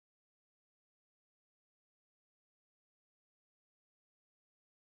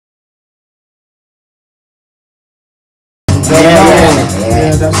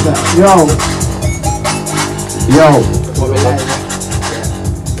that's that. Yo.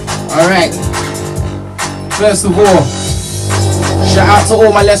 Alright. First of all, shout out to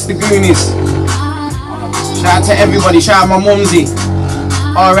all my Leicester Goonies. Shout out to everybody. Shout out my mumsy.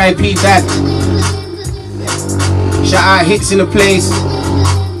 R.I.P. Dad. Shout out Hits in the place.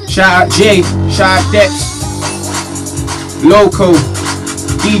 Shout out Jay. Shout out Depz. Lowko.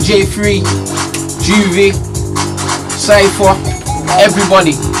 DJ Free. Juvie. Cypher.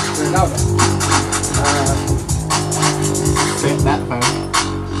 Everybody.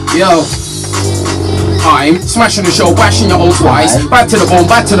 Yo. I'm smashing the show, bashing your old twice. Back to the bone,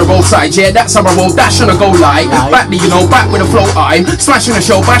 back to the roadside. Yeah, that's how I roll, dash on a go light. Back the, back with the flow. I'm smashing the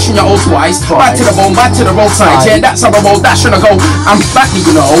show, bashing your old twice. Back to the bone, back to the roadside. Yeah, that's how I roll, dash on a go. I'm back the,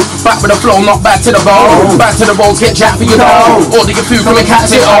 back with the flow, not back to the bone. Back to the roads, get jacked for Order your food, come and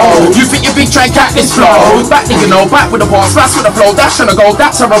catch it. You think you big, try cat this flow. Back the, back with the balls, fast with the flow, dash on a go.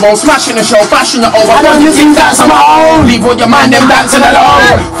 That's how I roll, smashing the show, bashing your old. I don't you think that's a roll? Leave all your mind, them dancing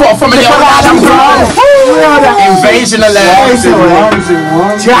alone. Fought from a little lad, I'm grown. Invasion alert.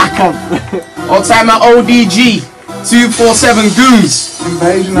 Jack 'em. All time at ODG 247 Goons.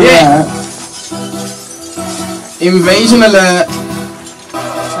 Invasion alert. Invasion alert.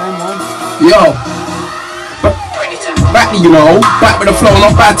 Yo. Back to back with the flow,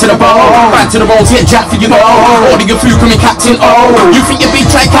 not back to the bone. Back to the rolls, get jacked for Order your food, come in captain, You think you big,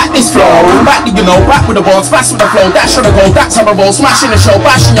 try cat this flow. Back to back with the balls, fast with the flow. Dash on the goal, that's how I roll. Smashing the show,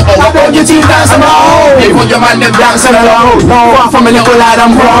 bashing your I got your team dancing alone. They put your man, them dancing alone. Far from a little lad,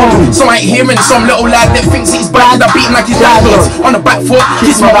 I'm grown. So I ain't hearing some little lad that thinks he's bad. I beat him like he's backwards. On the back foot,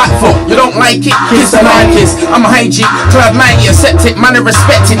 kiss my back foot. You don't like it, kiss the man kiss. I'm a high G, Cloud 90, accept it, man, I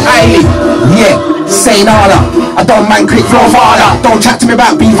respect it highly. Yeah. Say nada, I don't mind quick flow father. Don't chat to me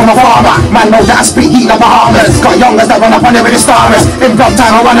about being from a farmer. Man know that I spit heat like Bahamas. Got youngers that run up on there with the starters. In block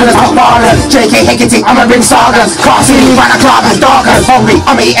time I run in the top ballers. Jaykae Hecate, I'm a ring sagas. Can't see me right the club is darker. Hungry,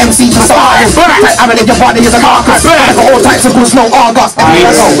 I'm a MC for starters. I'm a your body is a carcass. I got all types of goods, no argos.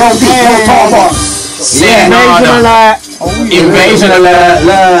 Roll deep, no target. Invasion alert. Invasion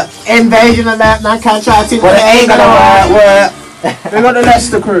alert. Invasion alert, man, can't try to. But it ain't gonna work. We got the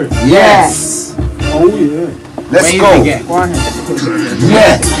Leicester crew. Yes. Oh yeah. Let's go. Yeah.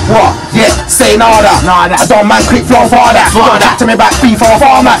 What? Yeah. Say nada. I don't mind quick flow father. Don't chat to me about beef or a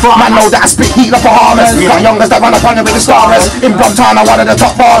farmer. Man know that I spit heat like Bahamas. Got youngers that run up on it with the starters. In block time I'm one of the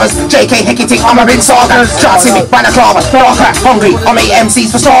top ballers. Jaykae Hecate, I'm a ring saga. Try to see me by the clava. Darker, hungry, I'm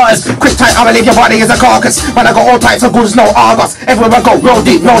MCs for starters. Quick time, I'ma leave your body as a carcass. Man I got all types of goods, no argos. Everywhere I go, roll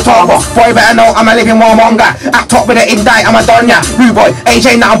deep, no target. Boy better know I'm a living warmonger. Act up with an indite, I'm a donya. Rude boy,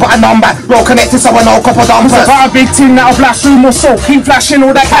 AJ nothing but a number. Roll connected so I know couple dumpers. A big team that'll blast through muscle. Keep flashing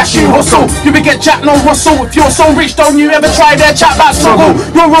all that cash you hustle. You will get jack no rustle. If you're so rich, don't you ever try their chat about struggle.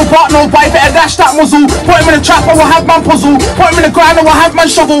 You're a robot, no boy, better dash that muzzle. Put him in the trap, I will have man puzzle. Put him in the grind, I will have man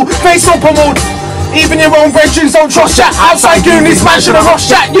shovel. Face up pummeled. Even your own brethren don't trust chat. Outside goonies, man should have rushed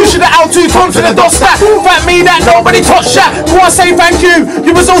chat. You should have out 2 tons for the dust that. Fact me that nobody touched chat. Do I say thank you?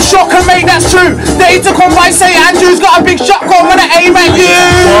 You was all shocked and mate, that's true. They to come by say Andrew's got a big shotgun when I aim at you.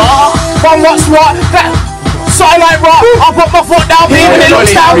 One what's what? That something like rock. I put my foot down, even it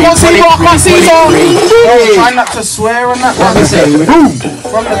looks down. Can't see rock, can't see on. Try not to swear on that one. Boom!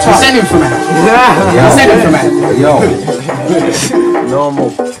 From the top. Send him for me. Send him for me. Yo. Normal.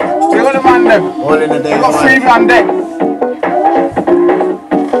 We got the man there. All in the day. We got 3 man there.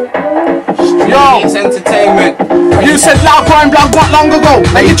 Yo, it's entertainment. You said loud crime blog not long ago.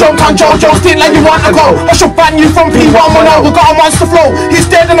 Like you jumped on JoJo's thing like you want to go. I should ban you from P1 when I got a monster flow. He's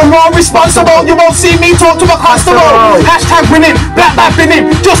dead and I'm all responsible. You won't see me talk to a constable. Hashtag winning, black bad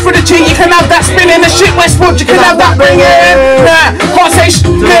binning. Just for the cheat, you can have that spinning. The shit Westwood, you can have that bringing. Nah, can't say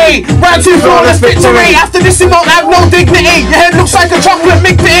me. Round 2 flawless victory. After this, you won't have no dignity. Your head looks like a chocolate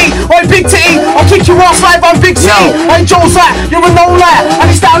big titty. Or a big titty. I'll kick you off live on Big C. And Joe's like, you're a no lad. And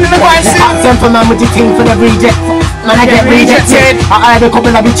he's down in the grind scene. Man with the team for the reject. Man I get rejected. I heard a couple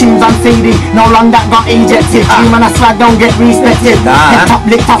of the tunes on CD. No long that got ejected. You man I swag don't get respected. Head top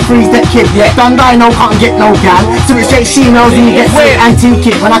licked up freeze that kid. Don't die no can't get no gal. So it's straight she knows he gets it. Antique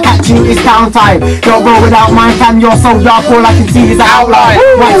it. When I catch you it's downtime. Don't go without my fam. You're so dark all I can see is the outline.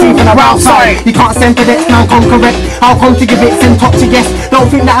 White teeth and a outside. You can't send for this man come correct. I'll come to give it some top to guess. Don't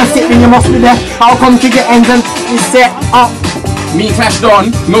think that I'm sitting you must be there. I'll come to get ends and set up. Me clashed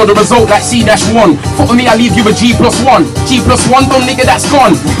on, know the result like C-1. Fuck with me, I leave you a G+1. G+1, don't nigga, that's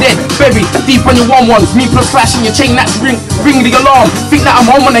gone. Dead, buried, deep on your 1-1s. Me plus flash in your chain, that's ring the alarm. Think that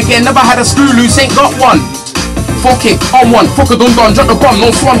I'm on one again, never had a screw loose, ain't got one. Fuck it, on one, fuck a dun dun, drop the bomb,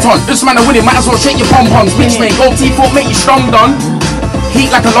 no swanton. This man a winning, might as well shake your pom-poms. Bitch, mate, gold teeth, make you strong done.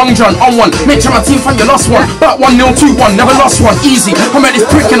 Heat like a long john, on one. Mention my team from your lost one. But 1-0, 2-1, never lost one. Easy, I'm at this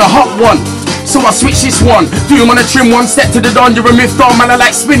prick in a hot one. So I switch this one. Do you wanna trim one step to the dawn? You're a myth on, man. I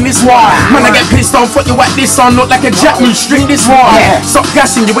like spin this one. Man, I get pissed off. What you whack this on? Look like a jack move, string this one. Stop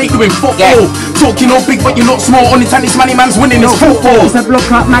gassing, you ain't doing football. Talking all big, but you look small. Only time this money man's winning is football. It's a block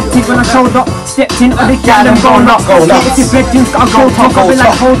up, mad tick when I showed up. Stepped in, all the gal them gone up. If you breadings got a gold top, I'll be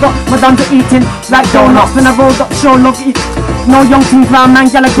like, hold up. Madams are eating like donuts. When I rolled up, show love. No young things round, man,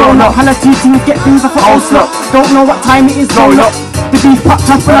 gal are grown up. Hella teaching, get things off a old slot. Don't know what time it is, roll up. The beef popped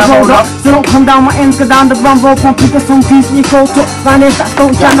up when I rolled up. So don't come down my ends, go down the run roll. Pump pick some piece and you go to round here, that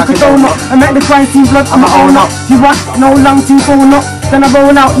don't jam like a donut. I met the crime team blood, I'm a own up. You want no long team phone up. Then I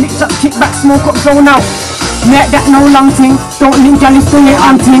roll out, lick up, kick back, smoke up, zone out. Make that no long thing, don't link gal is doing it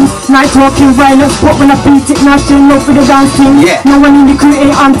on things. Night talking violence, but when I beat it, now she know for the dance thing. No one in the crew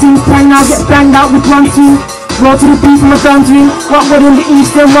ain't on things, try now get banged out with one team. Roll to the beat from a dance ring, what would in the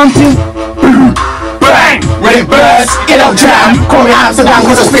east then one thing. Bang! When it bursts, it don't jam. Call me Amsterdam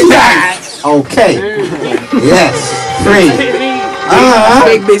cause I spit down. Okay. Yes. 3.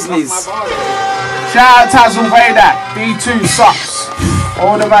 Big business. Shout out Tazzle Vader, B2 sucks.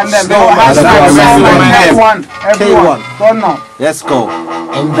 All the man them, everyone. Don't know. Let's go.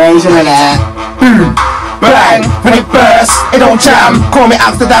 Invasion of that. Bang, when it bursts, it don't jam. Call me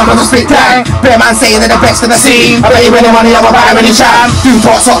Amsterdam cause I spit down. Bear man saying they're the best in the scene. I bet you any money, I'm about any jam. Do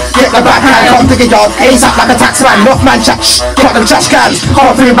thoughts up, get the backhand. Come to get yard, ASAP like a taxman. Knock man chat, cut them trash cans.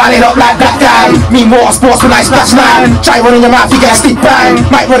 Half three ballad up like that damn. Me water sports with nice splash man. Try run in your mouth, you get a stick bang.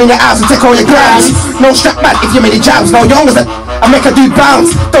 Might run in your house and take all your grams. No strap man if you made the jams. No young as I make a dude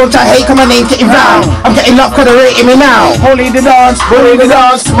bounce. Don't try hate, cause my name's getting round. I'm getting love cause they're rating me now. Holy the dance, bully the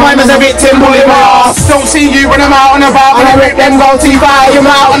dance. My man's a victim, bully my ass. Don't see you when I'm out and about. When I rip them goatee by your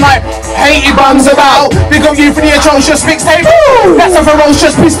mouth. I'm like, hated bums about. Big up you for the atrocious mixtape. That's a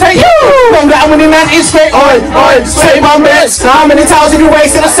ferocious piss tape. Know that I'm winning that is straight. Oi, oi, say my bets. How many times have you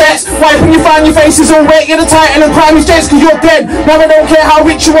wasted a set? Why when you find your face is all wet, you're the title and crime is chased cause you're dead. Now I don't care how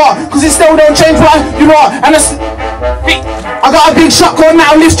rich you are, cause it still don't change what you are. And I got a big shotgun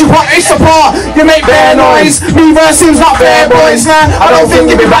now, lift you up, it's a par. You make fair noise, me versus not fair boys. Nah, I don't think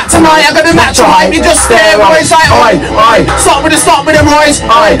you'll be back tonight. I got the natural hype, you just stare boys. Like, oi, oi, stop with them boys.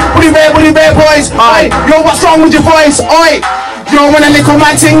 Oi, Woody bear boys. Oi, yo, what's wrong with your voice? Oi, yo, when a little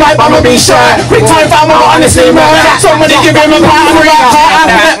man ting like I'ma be sure. Quick time for my honestly man. Somebody give him a pat on the back.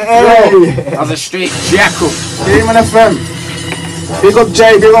 As a street, Jaykae, Hitman FM. Big up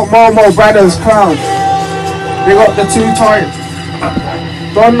Jay, big up Momo, Brothers, Crown. Big up the 2 times.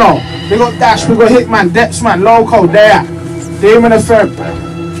 Don't know. Big up Dash, big up Hitman, Depzman, Lowko, there. Hitman FM.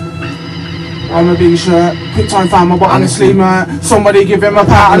 I'm a big shirt, quick time fam, but honestly man, somebody give him a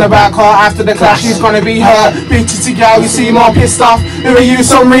pat on the back car. After the clash he's gonna be hurt. Big titty girl, you seem more pissed off. Who are you,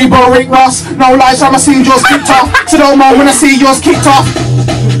 some Rebo, Rick Ross? No lies, I'ma see yours kicked off. So don't mind when I see yours kicked off.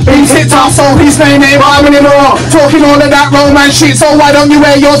 Being kicked off, so his name ain't rhyme anymore. Talking all of that romance shit, so why don't you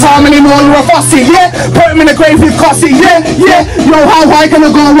wear your time anymore? You're a fussy, yeah? Put him in the grave with Cossy, yeah? Yo, how high can I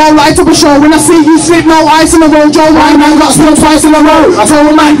go? Roll light up a show. When I see you slip, no ice in the road. Joe Wine man got spilled twice in a row. I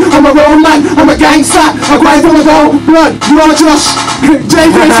told man, I'm a road man, I'm a gangster. I grind from the go, blood, you are Josh.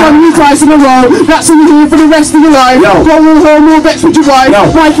 Jaykae from you twice in a row. That's all you do for the rest of your life. Go all home, all vex with your wife.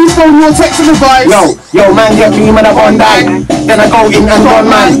 Mikey's phone, your text and advice. Yo, man, get me when I one bang. Then I go in and run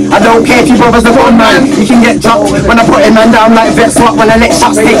man. I don't care if you brother's the one man. You can get dropped when I put him man down like vet swap. When I let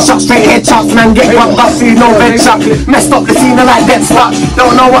shots, take shots, straight head shots. Man, get bumped up, see no bed shot. Messed up the scene like dead spot.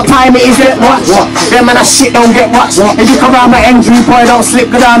 Don't know what time it is yet, watch. Them man, that shit don't get watched. If you come around my entry, boy, don't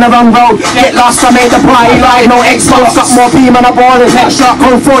slip, go down the wrong road. Get lost, I made the party like no Xbox. Got more P man, I ball as next shot.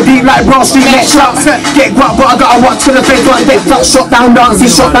 Going 4 deep like Broad Street, next shots. Get guap, but I gotta watch for the face. Got dead top, shot down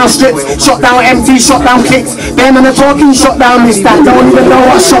dances, shot down strips, shot down empty, shot down kicks. Them man, the talking, shot down this, that. Don't even know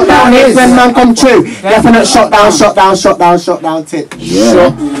what shot down is. When man come true, definite shot down, shot down, shot down, shot down tip. Yeah.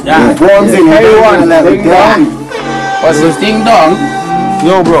 Warms in everyone. What's this thing done?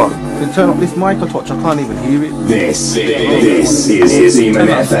 Yo, bro. Can you turn up this mic a touch? I can't even hear it. This is Hitman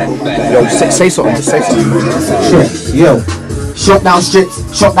FM. Yo, say something. Just say something. Yo. Shot down strips,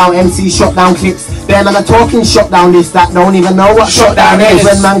 shot down MC, shot down clips. Them man are talking shot down this, that. Don't even know what shot down is.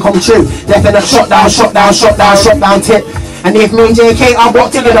 When man come true, definite shot down, shot down, shot down, shot down tip. And if me and Jaykae are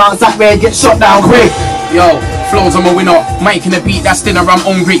walk to the dance, that way get shot down quick. Yo, flows I'm a winner, making a beat that's dinner, I'm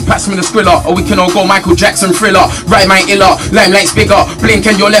hungry. Pass me the squiller, or we can all go Michael Jackson Thriller. Right, my iller, limelight's bigger. Blink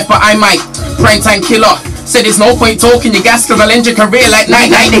and you're left, but I might. Prime time killer. Said there's no point talking your gas, cause I'll end your career like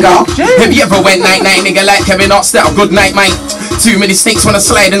night-night nigga. Have you ever went night-night nigga like Kevin Hart? Good night mate. Too many snakes wanna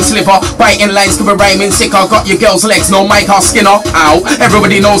slide and slipper. Biting lines could be rhyming sicker. Got your girl's legs, no mic or skinner. Ow.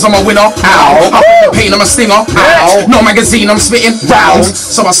 Everybody knows I'm a winner. Ow. I bring the pain, I'm a stinger. Ow. No magazine, I'm spitting rounds.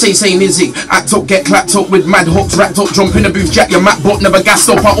 So I say Nizzy. Act up, get clapped up with mad hooks. Wrapped up, jump in the booth, jack your map, but never gassed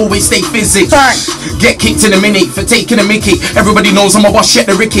up. I always stay fizzy. Get kicked in a mini for taking a mickey. Everybody knows I'm a boss, shit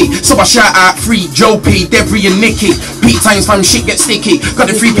the Ricky. So I shout out free Joe P, Debris and Nicky. Pete times fam, shit get sticky. Got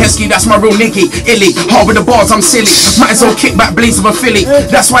the free pesky, that's my real Nicky. Illy, hard with the bars, I'm silly. Might as well kick back blaze of a Philly.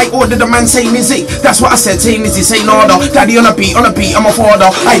 That's why I ordered the man say Nizzy. That's what I said, say Nizzy, say nada. Daddy on a beat, I'm a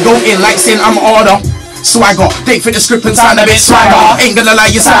father. I go in like sin, I'm order. Swagger, they fit the script and sound a bit swagger. Ain't gonna lie,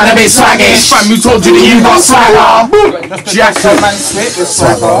 you sound a bit swaggish. Fam, who told you that you got swagger? Jaykae, man, spit with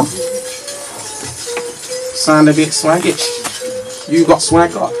swagger. Sound a bit swaggish. You got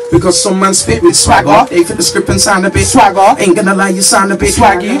swagger because some man spit with swagger. They fit the script and sound a bit swagger. Ain't gonna lie, you sound a bit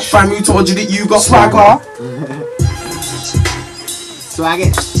swaggish. Fam, who told you that you got swagger?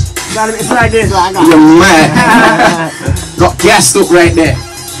 Swaggish. Got a bit swaggish. You're mad. Got gassed up right there.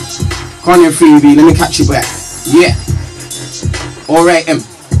 Come on, your freebie, let me catch you back. Yeah. Alright,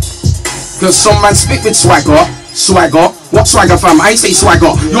 cause some man spit with swagger. Swagger. What swagger, fam? I say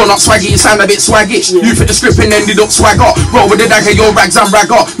swagger. You're not swaggy, you sound a bit swaggish. You fit the script and ended up swagger. Roll with the dagger, your rags and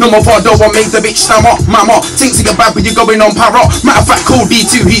ragger. No more father, one make the bitch stammer. Mama, thinks you're bad, but you're going on para. Matter of fact, cool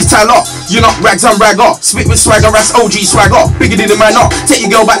D2, he's Tyler. You're not rags and ragger. Spit with swagger, that's OG swagger. Bigger than the man up. Take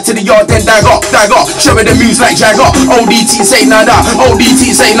your girl back to the yard, then dagger. Show her the moves like Jagger. ODT say nada.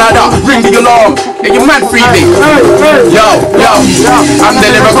 ODT say nada. Ring the alarm. Yeah, you mad freebie. Yo. I'm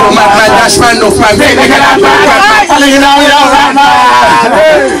the lyrical madman, dash man, off man.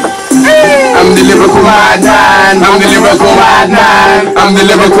 I'm the lyrical madman. I'm the lyrical madman.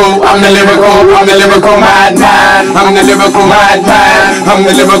 I'm the lyrical madman. I'm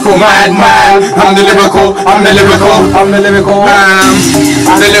the lyrical madman. I'm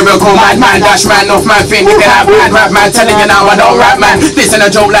the lyrical madman. Dash man, off man, think you can have mad rap man. Telling you now I don't rap man. This ain't a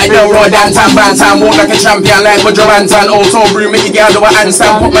joke like no Roy Dantan Bantan. Walk like a champion like Woodrow Antan. Also brew, make you get do a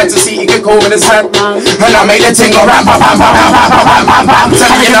handstand. Put man to see you can call with his hand. And I make the ting go ram pam pam pam pam pam pam pam.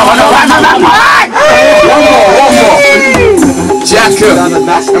 Telling you now I don't rap man. One more. Jaykae,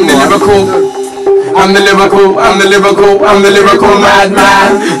 I'm the lyrical madman. I'm the lyrical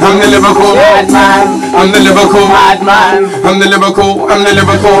madman.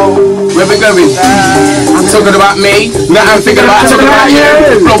 Where we going? Talking about me, now I'm thinking about talking about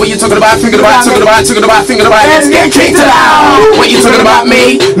you. Bro, what you talking about? Thinking about. Let's get kicked out. What you talking about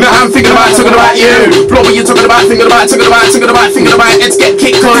me? Now I'm thinking about talking about you. Bro, what you talking about? Thinking about. Let's get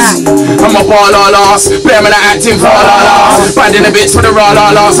kicked, cause I'm a ball all loss. Bear man acting for all loss. Bad in the bits for the raw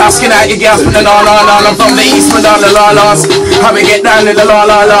loss. Asking out your girls for the la. I'm from the east with all the la. How we get down in the la.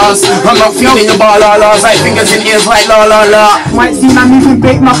 I'm not feeling your ball la. I fingers in ears like la. Might see my moving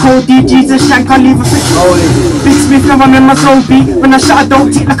bait, my cold Jesus shank, I leave a fit. Big Smith, now I'm in my zone beat. When I shot, I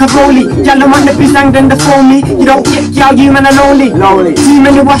don't tick like a rollie. Y'all want the biz and then the phone me. You don't kick, y'all, you man are lonely. Too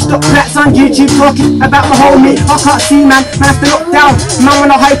many washed up rats on YouTube talking about my homie. I can't see man have to look down. Man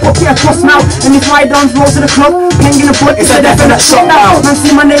when I hype up, get across now. And if my dons roll to the club, hanging a foot, it's a definite shot now. Man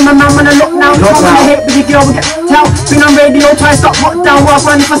see my name, my man when I look now. Talk when I hate with your girl, we get tell. Been on radio, try to stop hot down. Walk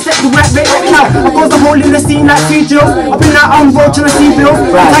around if I step the right bit now. I cause the hole in the scene like 3 drills. I've been out on road trying to see bills.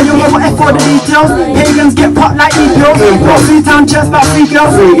 Tell you what F for the details. Pagans get popped like E-pills. Got 3 town chairs, about 3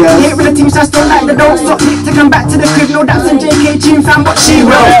 girls. Hate with the teams just don't like the don't stop Nick to come back to the crib. No, that's a Jaykae tune fan, but she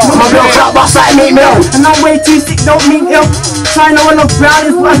will. My real trap boss like me mill. And I'm way too sick, don't mean ill. Try no one love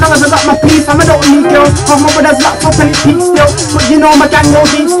brownies, but as long as I got my piece, I don't need girls. Cause my brother's locked up and it peaks still. But you know my gang no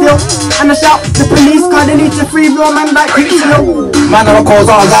deep still. And I shout the police, cause they need to free real man like creeps still. Man on the calls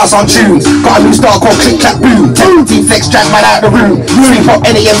on house on tunes. Got a new star called Click Clap Boom. Team flex drag man out the room. Sweep up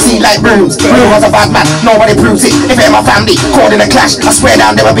any MC like rooms. Real was a bad man, nobody proves it. If it ain't my family, caught in a clash, I swear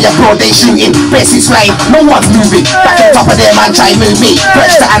down there will be a broad day shooting. Basic slave, no one's moving. Back on top of there man, try move me.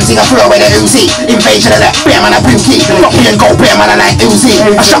 Perch to anti, I throw away the Uzi. Invasion of that, bear man a bookie. Rock me and go, bear man a like Uzi.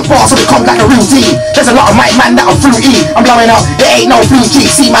 I shot bars so it comes like a routine. There's a lot of mic man that are fruity. I'm blowing up, it ain't no Fuji.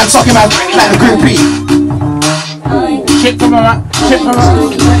 See man, talking man, like the groupie. Shit from a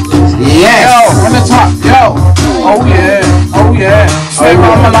Yes. Yo, on the top, yo. Oh yeah. Straight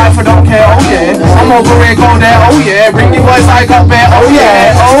around my life, I don't care, oh yeah. I'm over here, go there, oh yeah. Bring the boys I got there, oh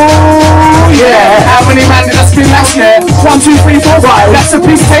yeah. How many man did I spin last year? 1, 2, 3, 4, 5. That's a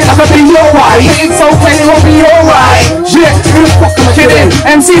piece of tape, like a big your right. It's so clean, it won't be alright. Yeah, who the fuck am I kidding?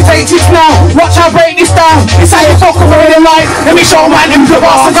 MC take this now, watch how I break this down. It's how you fuck over in the light. Let me show man who's the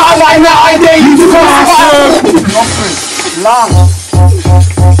boss. I got a line that I dare you to cross. Long.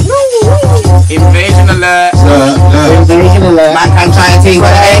 Invasion alert. Invasion alert. Man can try and think,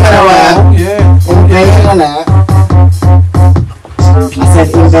 but it ain't gonna work. Invasion alert. I said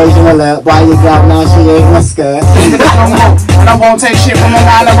invasion alert. Why you girl now? She ain't my skirt. And I won't take shit from a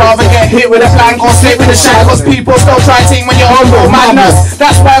man. I'd rather get hit with a blank or slip with a shot. Cause people still try to think when you're humble madness.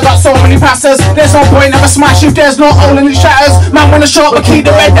 That's why I got so many passes. There's no point ever smash if there's no hole in it shatters. Man when the shot but keep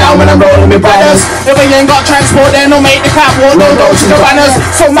the red down when I'm rolling with brothers. If we ain't got transport then don't make the catwalk. No dogs to the banners.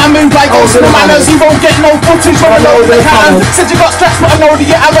 So man move like ghosts in the manners. You won't get no footage from a load of the cannon. Said you got straps but I know that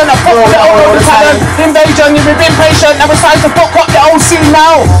you haven't. I fuck with the old the talent. Invasion you've been patient. Now it's time to fuck up the old scene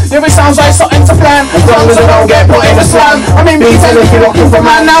now. If it sounds like something to plan. As long as I don't get put in the slam. I mean beating if you're looking for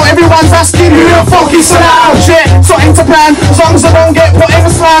man. Now everyone's asking who the fuck is now. Shit, something to plan. As long as I don't get put in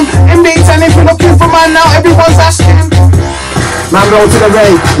the slam. In beating if you're looking for man. Now everyone's asking. Man roll to the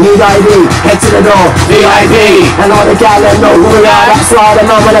ring, need ID, head to the door, VIP. And all the gal them know who we are, that's why the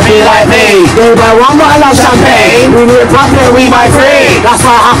man wanna be like me. They buy one bottle of champagne, we need a problem, we buy three. That's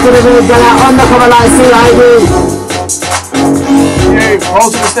why after the ring, they're like undercover like CID. Roll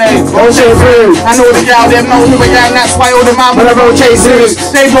to the stage, Rotate through. and all the gal them know who we gang. That's why all the man Wanna rotate through.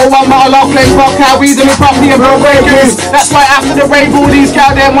 they roll one bottle of plain vodka, we do it properly and blow breakers. That's why after the rave all these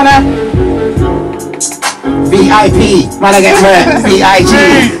gal them wanna VIP, man I get hurt, VIG.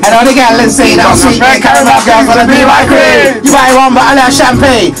 And all the gallons say that I'm sweet, they carry my girl for the be my crew. You buy one bottle of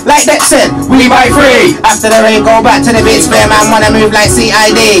champagne, like Depzman, we buy three. After the rain, go back to the Depzman, man wanna move like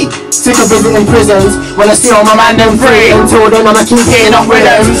CID. Sick of visiting prisons, wanna see all my man them free. Until then I'ma keep getting up with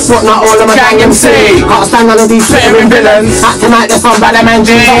them, but not all of my gang MC. Can't stand all of these flittering villains, acting like they're from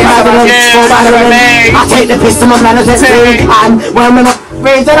Badamanji. I take the piss to my planners at sea. And when we're not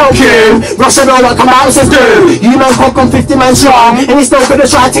raised I don't queue, rush and all what come out says do. You know cock on 50 man strong, and it's no good to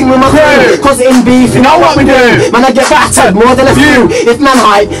try ting with my crew. Cause in beef you know what we do, man I get battered more than a few. If man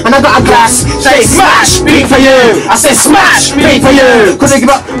hype and I got a glass, say smash, beat for you. I say smash, beat for you. Cause they give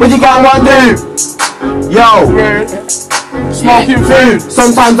up when you got one do. Yo, smoking food.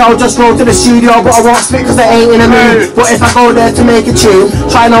 sometimes I'll just roll to the studio, but I won't spit cause I ain't in a mood. But if I go there to make a tune,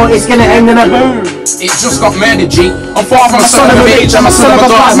 try know it's gonna end in a boom. It just got murdered, G. I'm far from a son of a bitch, I'm a son of a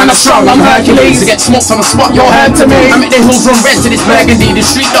god, man, I'm strong, I'm Hercules. To get smoked on the spot, you're heard to me. I make the hills run red to this burgundy. The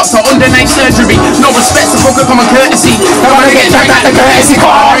street dogs are under night surgery. No respect to book of common courtesy. I wanna get dragged out the courtesy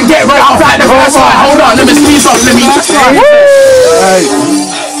car and get right off like the first one. Hold on, let me squeeze off, let me.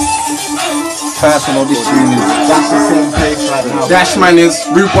 Personal, this tune is. That's the same place right now. Dash manners,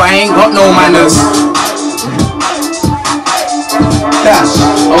 rude boy ain't got no manners. Dash,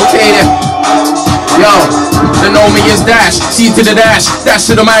 okay then. Yo, they know me as Dash, C to the dash,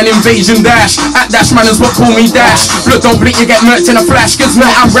 dash to the man, invasion dash. At Dash manners, what call me Dash. Blood don't blink, you get murked in a flash. Cause now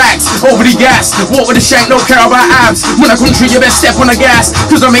I'm racked, over the gas. Walk with a shank, don't care about abs. When I come through, you best step on the gas.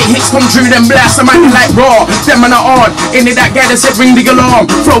 Cause I make hits come through, then blast. I'm acting like raw, them man are hard. Ain't it that guy that said ring the alarm?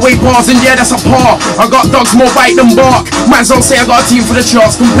 Throw away bars and yeah, that's a paw. I got dogs more bite than bark. Mans don't say I got a team for the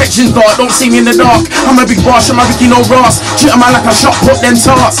charts. Complexion's dark, don't see me in the dark. I'm a big boss, I'm a Ricky no Ross. Treat a man like a shot, put them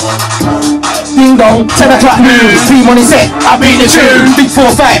tarts. Ding dong, 10 o'clock news, free money set, I beat the tune. Big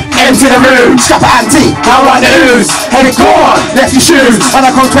 4-5, empty the room, scrap a antique, now run the ooze. Head it go on, left your shoes, and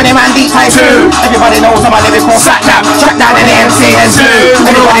I come 20 man deep tight too. Everybody knows I'm a lyrical sat nap, track down in the MC and zoo.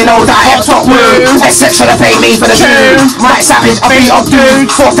 Everybody knows that I hot top woo, exception to pay me for the tune. Mike Savage, I beat up dude,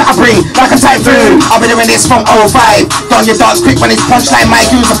 force that I bring, like a typhoon. I've been doing this from 05, done your dance quick when it's punchline, my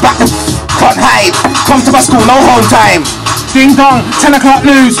use the back and can't hide. Come to my school, no home time. Ding dong, 10 o'clock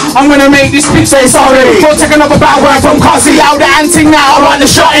news. I'm gonna make this bitch say sorry. Go take another bad word from Cosy. Out the anting now, I run the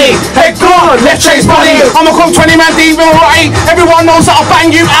shotty. Head gone, left chase body. I'ma come 20 man deep and right. Everyone knows that I'll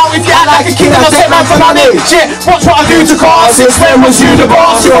bang you out if you act like a kid and I'll take man for money. Shit, watch what I do to cars. Since when was you the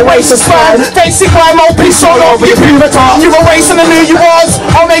boss? You're a waste of sperm. Basic my mouth, piece all over your puberty. You're a waste and I knew you was.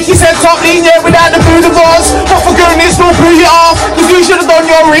 I'll make his head top lean, yeah, without the Buddha bars. But for goodness, we'll pull you off. Cause you should have done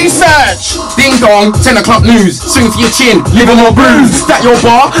your research. Ding dong, 10 o'clock news. Swing for your chin, liver more bruise. That your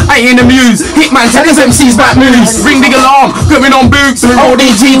bar? I ain't amused. Hitman, tell his MC's back moves. Ring the alarm, going on boots.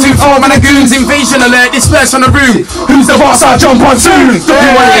 ODG 2-4 man a goons. Invasion alert, disperse on the room. Who's the boss? I'll jump on soon. Don't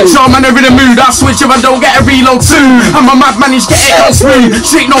you want to extra man, they're in the mood. I'll switch if I don't get a reload soon. I'm a mad managed get it on smooth.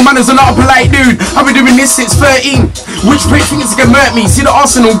 Straight no manners and not a polite dude. I've been doing this since 13. Which prick thinks he can murk me? See the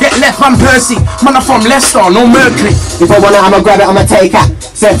Arsenal, get left, man Percy. Man, I'm from Leicester, no Merkley. If I want it, I'ma grab it, I'ma take it.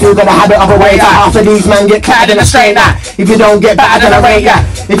 Say if you got a habit of a waiter, after these men get clad in a straightener. If you don't get better than a rate ya.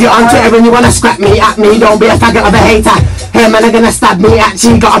 If you're on Twitter and you wanna scrap me at me, don't be a faggot of a hater. Hey man, they're gonna stab me at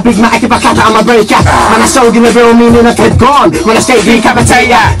you. Got a big matic if I clap it, I'ma break ya. Man, I showed you the real meaning of head gone. When I straight decapitate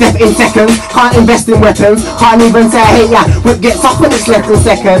ya. Death in seconds, can't invest in weapons. Can't even say I hate ya. Whip gets off when it's less than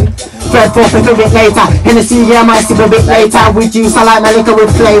second. Thread forth a bit later. In the CV I might see a bit later. With juice I like my liquor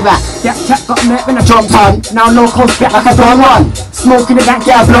with flavour. Yeah, check got met when I jumped on. Now Lowko's get like a gun one. Smoking the dank,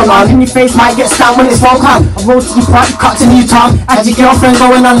 get a blunt on. And your face might get stabbed when it's smoke on. I roll to the front, cut to new tongue. As your girlfriend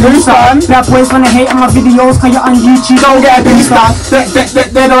going on loose on. Bad boys wanna hate on my videos cause you're on YouTube. Don't get a boost on.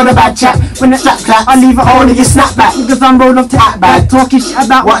 They know the bad chat. When the slap clap, I leave it all in your snapback. Because I'm rolled up to act bad. Talking shit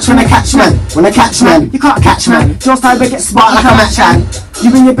about watch when I catch man. When I catch man, you can't catch man. Your side will get sparked like a match hand. You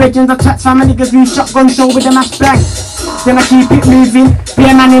and your brethren are tracks, fam, and niggas do shotgun show with a mash bang. Then I keep it moving, be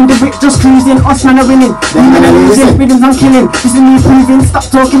a man in the whip just cruising. Us man are winning, you man are losing. Rhythms I'm killing, this is me proving. Stop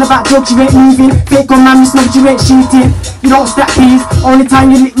talking about drugs, you ain't moving. Fake gun man, you snubbed, you ain't shooting. You don't stack peas, only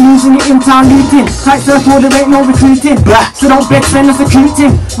time you lick losing it in town looting. Tight circle, there ain't no recruiting. Black, so don't beg friend, that's a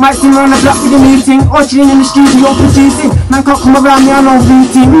recruiting. Might see me on the block with a meeting. Or chilling in the studio producing. Man can't come around me, I know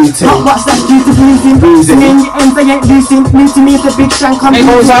routine. Not watch that due to bruising. Me and your ends, I ain't losing. New to me, it's a big shank on. It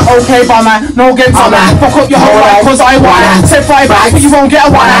goes like okay by man, no games on man. Fuck up your whole life cause I wanna. Say 5 bags but you won't get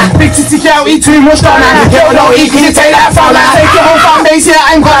a wanna. Big titty girl eat too much done man. Girl don't eat can you take that from man. Take your whole fan base here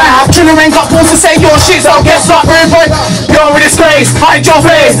I'm gonna. Children ain't got balls to say your shit so get stuck rude boy. You're a disgrace, hide your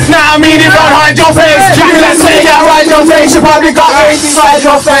face. Now I mean it don't hide your face. You let's say yeah hide your face. You probably got AIDS inside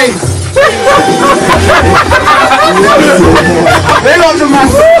your face. They love the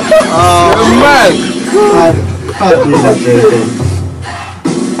man. Oh man.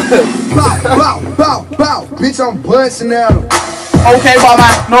 Bow, bitch, I'm busting at him. Okay, man,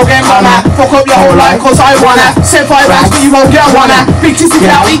 no game, man. Fuck up your whole life, cause I wanna. Say 5 bags, but you won't get wanna. Big titty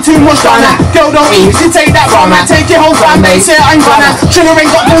girl, eat too much donna. Girl, don't eat, you take that from me. Take your whole fan base, yeah, I'm gonna. Children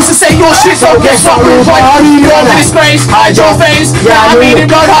ain't got balls to say your shit, so get stuck rude boy. You're a disgrace, hide your face. Yeah, I mean it,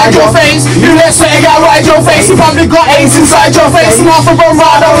 don't hide your face. You let sweaty guy ride your face. You probably got AIDS inside your face. And half of them,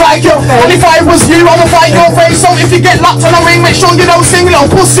 I don't like your face. And if I was you, I'ma fight your face. So if you get locked on a ring, make sure you don't sing, little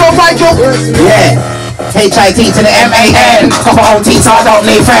pussy or fight your. Yeah. H-I-T to the M-A-N. Got my own team so I don't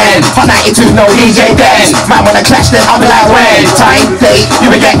need friends. Hot 92, no DJ then. Man wanna clash then I'll be like when. Time, date,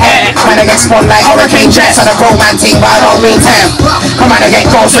 you will get hit. Man I get spun like hurricane jets. On a grown man team but I don't mean them. Come on I get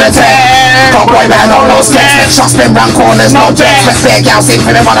close to the 10. Got boy man on no skets. Shots spin round corners, no jets. Let's play a gal sing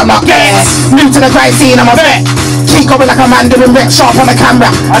for them on I'm not guess. New to the crime scene I'm a vet. Keep going like a man doing rec sharp on the camera.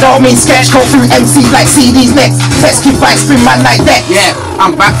 I don't mean sketch, go through MCs like CDs next. Text keep right, spin man like that. Yeah,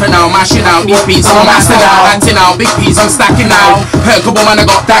 I'm back for now, mashing out these beats, I'm a master now. Acting out, big piece, I'm stacking now. Heard couple man I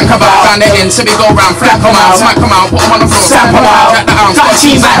got dank about. Down the end, so we go round, flap them out, smack them out, put them on the floor, stamp them out. Jack the arms, got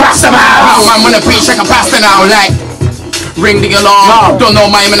cheese like rasta out. How man wanna preach like a pastor now, like. Ring the alarm, don't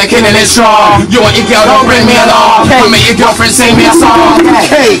know my man, I'm killing it strong. You want your girl, don't bring me along. I'll make your girlfriend sing me a song.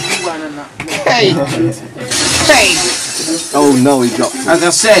 Cake. Oh no, he dropped it. As I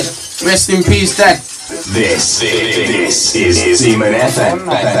said, rest in peace, Dad. This is Depzman FM.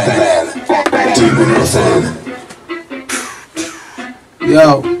 Depzman FM.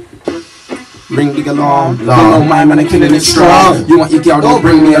 Yo, ring the alarm. Don't know my man, I'm killing it strong. You want your girl, don't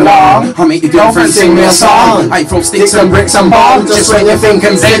bring me along. I'll make your girlfriend sing me a song. I throw sticks and bricks and bombs. Just when you think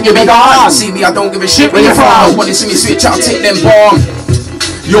and then you be gone. See me, I don't give a shit where you're from. When you see me switch, I'll take them bomb.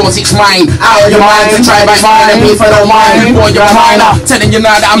 Yours, it's mine, out of your mind. Try by mine, and me for no mind. Boy, you're a minor, telling you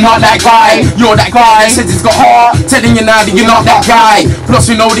now that I'm not that guy. You're that guy, says it's got heart. Telling you now that you're not that guy. Plus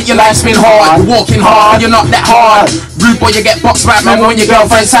we know that your life's been hard. You're walking hard, you're not that hard. Rude boy, you get boxed back, man, when your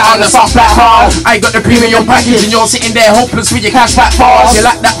girlfriend sat on the soft black hard. I got the premium package and you're sitting there hopeless with your cash back fast. You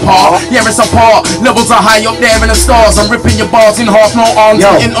like that part? Yeah, it's a part. Levels are high up there in the stars. I'm ripping your bars in half, no arms.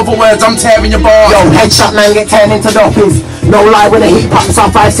 In other words, I'm tearing your bars. Yo, headshot man get turned into doppies. No lie when the heat pops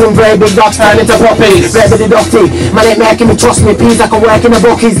off, I seen very big dogs turn into puppies. Ready dotty, man ain't making me trust me. Peas I can work in the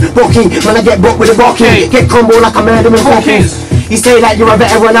bookies. Bookie, man I get booked with a bookie. Get crumble like a murdering cookies. You say like you're a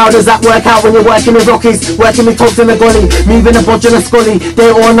veteran, how does that work out when you're working with rookies? Working with tugs in the gully, moving a budge and a scully. Day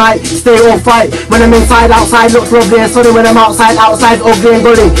all night, stay all fight. When I'm inside, outside looks lovely and sunny. When I'm outside, outside ugly and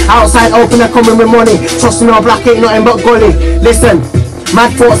gully. Outside open and coming with money. Trust me, no black ain't nothing but gully. Listen.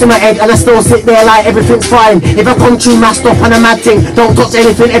 Mad thoughts in my head and I still sit there like everything's fine. If I come through masked up and a mad thing, don't touch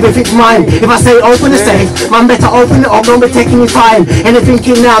anything, everything's mine. If I say open the safe, man better open it up, don't be taking your time. Anything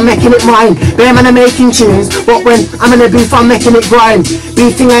in there, I'm making it mine. Bear man, I'm making tunes, but when I'm in a beef, I'm making it grind.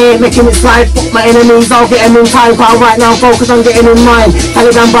 Beefing, I ain't making it slide. Fuck my enemies, I'll get them in time. Cause right now, focus on getting in mine.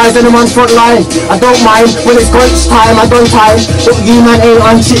 Taliban buys and I'm on front line. I don't mind when it's crunch time, I don't time. But you man ain't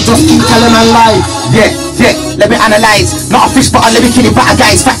on shit, just keep telling man lies. Yeah, let me analyze. Not a fish but a living kitty batter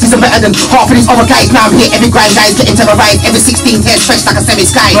guys. Facts is listen better than half of these other guys. Now I'm here, every grind guys getting terrorized. Every 16 heads stretched like a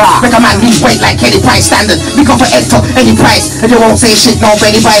semi-sky. Make a man lose weight like Kenny Price standard. Pick up an Hector, any price. And you won't say shit, no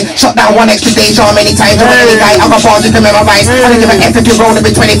Benny Bye. Shut down one extra day, jar many times. You're any guy, I got bars in the memorize. I don't give a F if you're rolling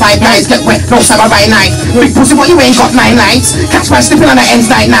with 25 guys. Get wet, no samurai night. Big pussy, what you ain't got 9 lights. Catch my slipping on the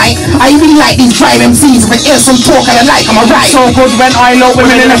ends night. I really like these dry MCs. If I hear some talk I like, I'm alright. So good when I know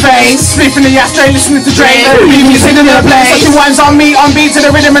women in the face. Sleeping in the ashtray, listening to Drake. Leave me sitting in the place. Such ones on me, on beat to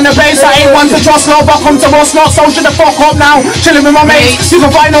the rhythm and the bass. I ain't one to trust, no, but come to us, not so shut the fuck up now. Chilling with my mates. You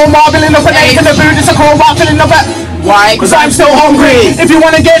can find no marbling up at 8 in the boot, it's a cold bar filling up at. Why? Cause I'm still hungry. If you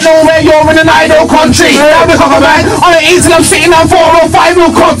wanna get nowhere, you're in an idle country. Now we cover man on the easel, I'm sitting on 4 or 5 real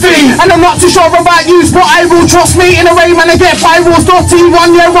comfy. And I'm not too sure about you, but I will trust me. In a rain man, I get 5 rules, dirty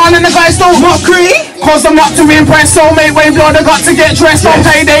 1 year on, and the guys don't mockery. Cause I'm not too impressed, so mate, wave blood, I got to get dressed. On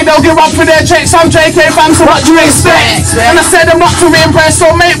payday, they'll give up for their checks. I'm Jaykae fam, so what do you expect? And I said I'm not too impressed,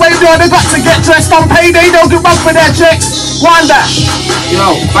 so mate, wave blood, I got to get dressed. On payday, they'll give up for their checks. Wanda.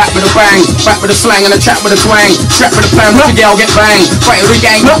 Yo, back with a bang, back with a slang and a chat with a twang. Strap with a plan, with a girl get banged. Fight with a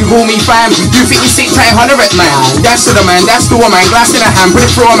gang, you can call me fam. You think you sit tight, 100 man. That's to the man, that's to a man. Glass in a hand, put it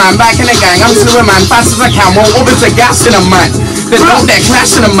through a man. Back in the gang, I'm to a man. Fast as I can, won't others a gas in a man. There's no there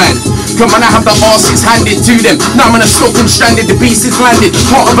clashing a man. Come on, I have the arses handed to them. Now I'm gonna stop them stranded, the beast is landed.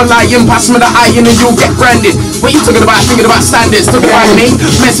 Heart of a lion, pass me the iron and you'll get branded. What you talking about? Thinking about standards, talking about me?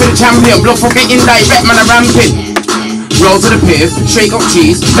 Mess with the champion, blood for getting direct, man, a ramping. Roll to the piff, shake up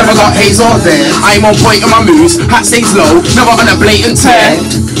cheese, never got haze or there. I'm on point on my moves, hat stays low, never on a blatant tear.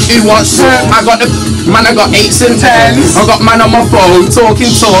 Who wants to? I got the man, I got 8s and 10s. I got man on my phone,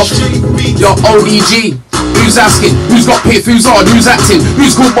 talking talk. Your ODG. Who's asking? Who's got piff? Who's odd? Who's acting?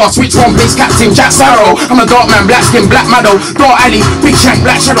 Who's called boss? Which one plays captain? Jack Sparrow. I'm a dark man, black skin, black meadow, dark alley, big shank,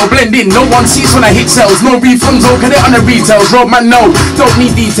 black shadow, blend in. No one sees when I hit cells. No refunds, no credit on the retails. Road man, no, don't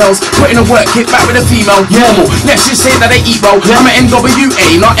need details. Put in a work, hit back with a female. Normal. Let's just say that I eat well. I'm an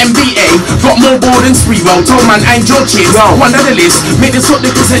NWA, not MBA. Got more board than spree well. Told man, I'm George Kids. One of the list. Make this what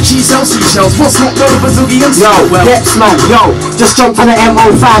niggas said she sells seashells. What's not no Bazoogie and Yo, well. Depzman, yo, just jumped on the MO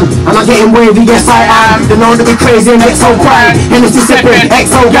fan. Am I getting wavy? Yes I am. They know to be crazy and XO grind. Hennessy sipping,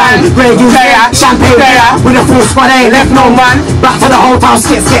 XO gang. Grey goose, champagne, with a full squad, ain't left no man. Back to the hotel,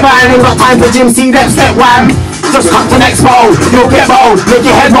 skit, man. Ain't got time for gym, see them step wham. Just cut to next bowl, you'll get bowled, make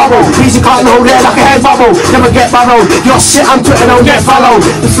your head wobble. Easy can't hold there like a head bubble. Never get borrowed, your shit on Twitter don't get followed.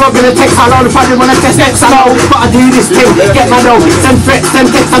 It's not gonna take how long if I didn't wanna test X, I know. But I do this thing, get my dough. Send threats,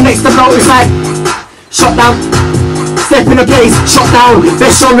 send texts, I'm next to blow. It's like, shut down. Step in the place, shut down.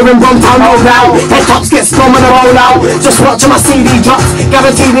 Best shoulder in Bromtown, roll down. Head tops get sprung when I roll out. Just watch my CD drops,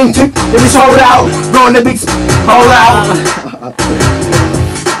 guaranteed in 2. If it's rolled out, roll the big roll out.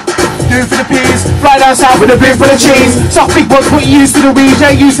 Do for the peas, fly down south with a bit for the cheese. Soft big boys put you used to the weed,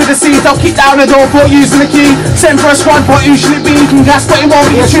 ain't used to the seeds. They'll kick down the door, put using the key. Send for a squad, what usually be. You can gas, but it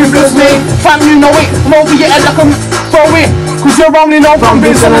won't be as truthless me. Fam, you know it, I'm over your head like I'm throw it. Cause you're only no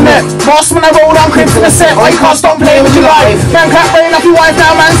bumpings on the net. Boss when I roll down crips in the set. Why you can't stop playing with your life? Man can't brain like your wife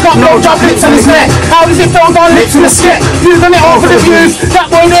now, man's got no job lips on his neck. How does it feel on lips in the skit? You've done it all for the views. That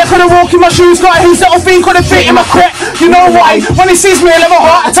boy there could've walked in my shoes. Got his little thing could've fit in my crep. You know why? When he sees me he'll have a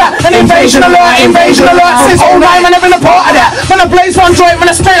heart attack. An invasion alert, invasion alert. Since all night man I've been a part of that. When I blaze one joint,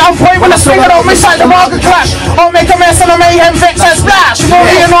 when I straight on point. When I swing I don't miss like the market clash. I'll make a mess and I mayhem vex and splash. You know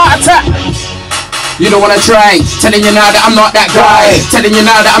me an heart attack. You don't wanna try, telling you now that I'm not that guy. Telling you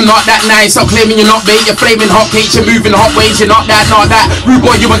now that I'm not that nice. Stop claiming you're not bait, you're flaming hot cakes, you're moving hot ways, you're not that, not that. Rude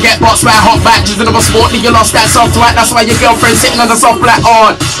boy, you will get boxed by a hot back. Just another sport that you lost that soft white. That's why your girlfriend's sitting on the soft black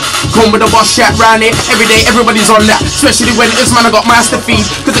on. Come with the boss chat round it, every day everybody's on that. Especially when it's man I got master feed.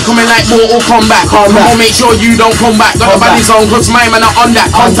 Cause they coming like Mortal Kombat. Come on, make sure you don't come back. Got the body's on, cause my man are on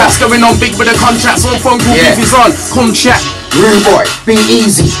that. Contacts going on big with the contracts. One phone call if it's on, come chat. Rude boy, be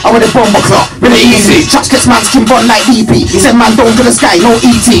easy. I want a bomber clock, really easy. Chucks gets man skin bun like DP. He said man don't to the sky, no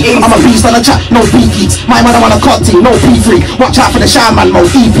ET. I'm a beast on a chat, no peakies. My man I want a cut team, no P3. Watch out for the shaman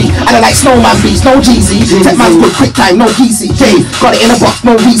mode, EP. I don't like snowman beats, no GZ. Tech man's good, quick time, no GC. J, got it in a box,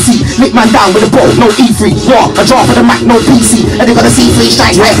 no VC. Lick man down with a ball, no E3. What? A draw for the Mac, no PC. And they got a C3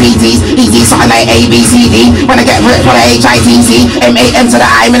 strikes like PTs. Easy, something like ABCD. When I get ripped for the HITC. MAM to the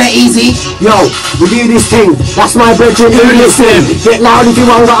I, in an easy. Yo, we do this thing, that's my bridge. listen. Get loud if you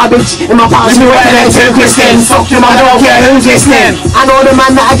want, got a bitch in my pouch, me wetter than two Christians. Fuck your mother, don't care who's listening. I know the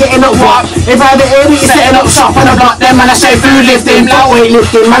man that are getting up what. If I ever hear it, you're setting up shop on the block, then man I say food lifting, low weight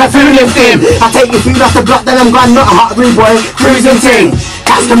lifting, man I food lifting. I take your food off the block, then I'm gone, not a hot rude boy, cruising ting.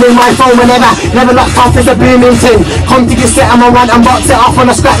 Cats can ring my phone whenever, never locked off as a booming ting. Come to your set, I'm a one and box it off on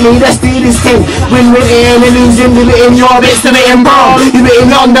a scrap me, let's do this thing. Win with it and losing, do it in your bits, do it in brown. You it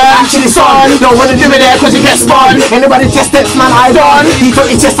in under, actually son. Don't wanna do it there cause you get spun. Anybody just Depzman, I done. You thought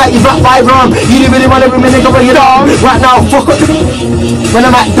it's just like you black by rum. You don't really wanna be a nigga when you're done. Right now, fuck up. When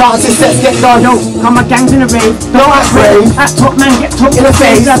I'm at dances, sets get done. Yo, got my gangs in the rave. Don't act brave. Act top man, get top In the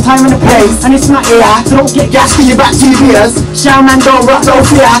face, that time in the place. And it's not here, so don't get gas for your back 2 years. shout man, Don't rock no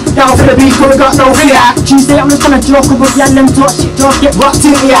fear. Down for the beat, cause we got no fear. Tuesday I'm just gonna joke about y'all them talk shit, talk get Rocked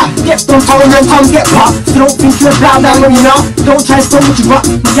in here. Get done, Phone and thumbs get popped. so don't think you're Down down when you're not. Don't try to stop what you got.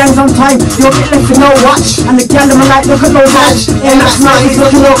 My gang's on time, you'll get left with no watch. And the gal them are like, look at no match. And that's not, he's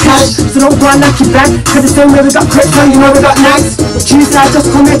looking no cash. So don't go and knock your back, cause the same way we got crips on, you know we got nags. Tuesday I just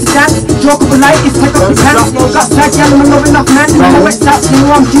come here to dance. Joke up a light, it's take off your pants. Got flag, gal them are not enough man. And the west out, you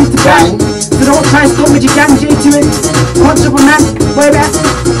know I'm due to bang. So don't try and stop with your gang, J to it. Punch up a man, where we at?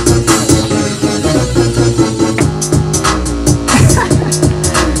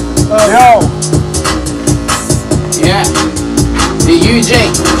 Yo. Yeah. The UJ.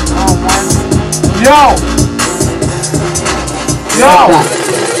 Yo.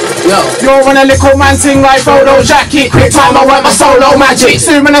 Yo, when a little man sing like photo jacket. Quick time I want my solo magic.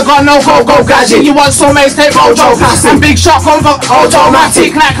 Soon when I got no go gadget. You want some mates, take Mojo Classic. And big shot on for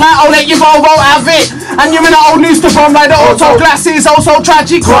automatic. Clack, I'll let you Volvo have it. And you in the old news to bomb like the auto glasses. Also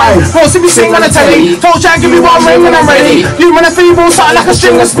tragic crime. Force if you sing on the telly. Told Jack give me one ring and I'm ready. You in a feeble something like a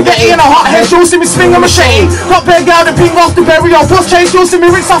string of spaghetti and a hot head. You'll see me swing a machete. Got big girl to ping off the berry. Or push chase, you'll see me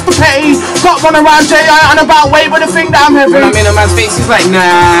rinse off the petty. Got run around Jaykae on about way with the thing that I'm heavy. When I'm in a man's face, he's like,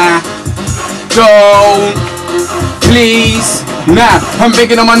 nah, don't, please, nah. I'm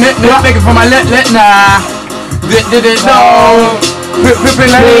begging on my net, begging for my let, nah. No,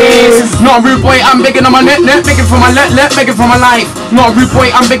 please. Not a rude boy, I'm begging on my net, begging for my let, begging for my life. Not a rude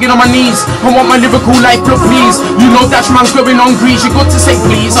boy, I'm begging on my knees. I want my lyrical life, look please. You know Dutchman's going on grease, you got to say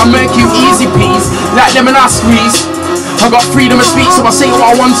please. I make you easy peas, like lemon I squeeze. I got freedom of speech, so I say what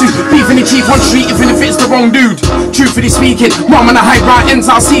I want to. Beefing the chief on street, even if it's the wrong dude. Truthfully speaking, mom on the high ground ends,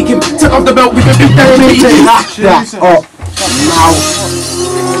 I'll seek him. Take off the belt with a big That up now.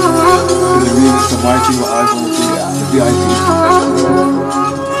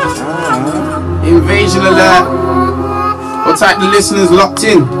 Invasion alert. What type of listeners locked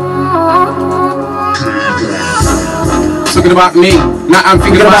in? Talking about me, now I'm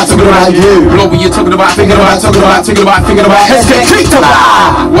thinking about you. Blow what you talking about, thinking about. Let's get kicked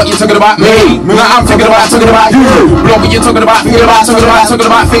about. What you talking about me, now I'm thinking about you. Blow what you talking about, thinking about.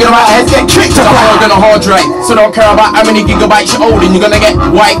 Let's get kicked about. I'm on a hard drive, so don't care about how many gigabytes you're holding. You're gonna get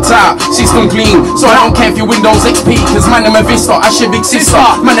wiped out, system clean. So I don't care if you're Windows XP, cause man I'm a Vista, I should big sister.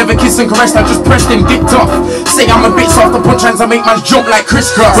 Man never kissed and caressed, I just pressed and dipped off. Say I'm a bit soft, the punchlines I make man jump like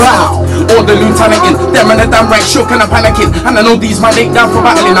crisscross. All the lieutenant in, them and the damn right shook and I'm panicking. And I know these man ain't down for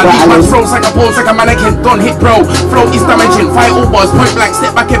battling. And these man froze like a pose, like a mannequin. Don't hit bro, flow is damaging. Fight all bars, point blank,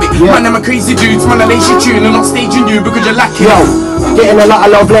 step back a bit. Man, them a crazy dudes, man, I lace your tune. And not staging you because you're lacking. Yo, getting a lot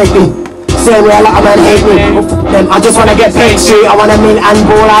of love lately. Same way a lot of men hate me. Them, I just wanna get paid straight. I wanna mean and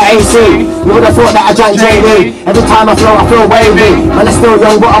ball out AC. You would've thought that I drank JD. Every time I feel wavy. Man, I'm still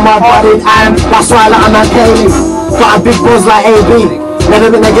young, but I'm hard-bodied. And that's why a lot of men pay me. Got a big buzz like AB.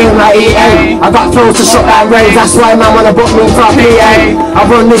 Never been a game like EA. I got flows to shut down raves. That's why man wanna book me for PA. I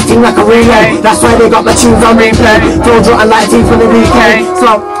run this thing like a relay. That's why they got my tunes on replay. Flows rotten like teeth from the weekend.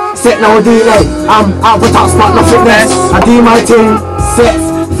 So, sit no delay. I'm out for top spot, no fitness. I do my thing, sets.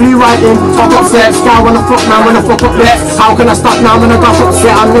 Free riding, fuck up steps. Guy wanna fuck man, wanna fuck up left. How can I stop now when I got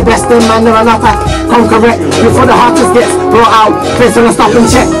upset? I'm the best in man, they're enough I conquer it. Before the hottest gets brought out, face on a stop and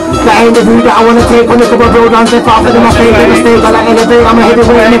check. That ain't the view that I wanna take. On the couple of road runs, if I feel in my favorite mistake, I like elevate, I'm a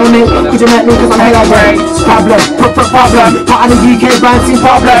heavyweight, never make. Could you make me cause I'm hella great? Problem, problem. Part of the UK brand scene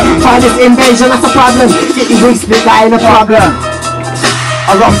problem. Try this invasion, that's a problem. Get your wig split, that ain't a problem.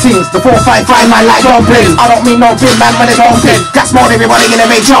 I run things, the 4-5-5 man like dumpling. I don't mean no big man when it's bumping. Gas more everybody in the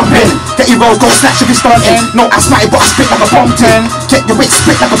way jumping. Get your rolls, go snatch if you're stunting. No asthmatic but I spit like a pumpkin. Get your wits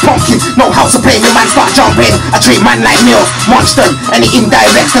spit like a pumpkin. No house to play, your man start jumping. I treat man like meals, munch them. Any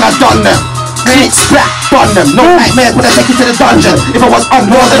indirects and I've done them. Click, splat, bun them. No nightmares would I take you to the dungeon. If I was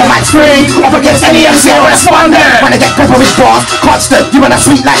on more than a max free, up against any MC or responder. When I get pepper with bars, constant. You and I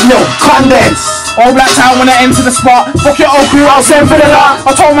sweet like milk, condense. All black town when I enter the spot. Fuck your old crew, I'll send for the lot.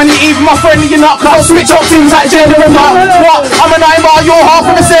 I told man you even my friend you're not. Cause I'll switch up things like gender and not. What? I'm a 9 bar, you're half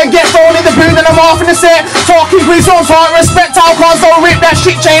in the set. Get thrown in the booth and I'm half in the set. Talking grease on part, respect our cars, don't rip that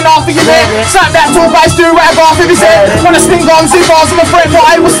shit chain off of your neck. Slap that tall guys do rag off of his head. When I spin guns, 2 bars, I'm afraid, but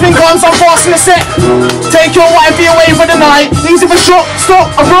I will spin guns, I'm fast in the set. Take your wifey away for the night. Easy for shot, stop,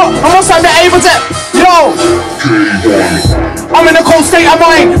 I must have been able to. Yo! I'm in a cold state of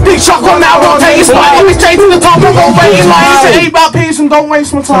mind. Big shotgun now, rotate your spine. Always straight to the top, I'm gon' wait in line. It's 8 about peas and don't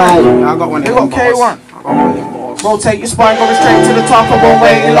waste my time. I got one. You got K1. Rotate your spine, going straight to the top, I won't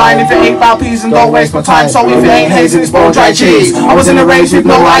wait in line. If it ain't about peas and don't waste my time. So if it ain't hazing, it's bone dry cheese. I was in a race with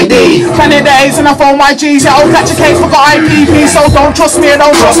no ID. Planning the A's and I phone my G's. Yeah, I'll catch a case, forgot IPP. So don't trust me, I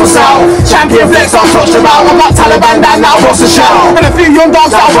don't trust myself. Champion flex, I'll touch the mouth. I got Taliban down now, what's the shout? And a few young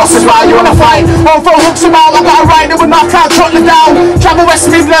dogs that Ross as well. You wanna fight? I'll throw hooks about. I got a rider with knock out, trot the down. Travel West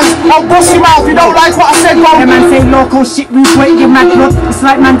Midlands, I'll bust your mouth. You don't like what I said, bro. Yeah, man, say Lowko shit, replay, get mad blood. It's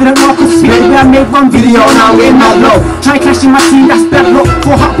like man didn't know I could spit. I made one video, now we're mad low. Try clashing my team, that's bad luck.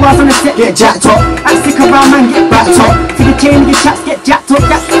 4 hot bars on the set, get jacked up. Act sick around, man, get backed up. For the chain of your chaps, get jacked up.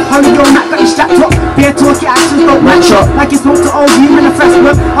 That's how you don't got you strapped up. Beer talk, your actions don't match up. Like you smoke to old you in a fresh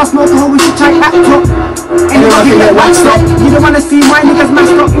blood. I'll smoke a hole, we should try act up. Anyone can get waxed up. You don't wanna see my niggas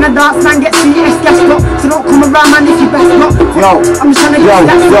mashed up. In a dance, man, get CS gassed up. So don't come around, man, if you best up. Yo, I'm just trying to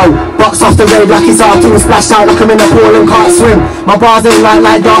get yo, box off the raid like it's our team splashed out like I'm in a pool and can't swim. My bars ain't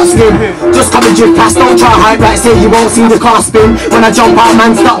like dark skin. Just come and drift past, don't try hype like say you won't see the car spin. When I jump out,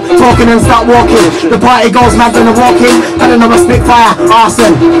 man, stop talking and start walking. The party goes mad when I walk in. Got another Spitfire,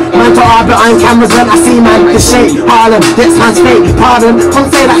 arson. Man to arbit on cameras when I see man. The shake, Harlem, Depzman's fake. Pardon, don't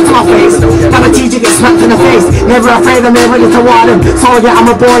say that to my face. Have a TJ get smacked in the face. Never afraid of me, ready to war them. So yeah, I'm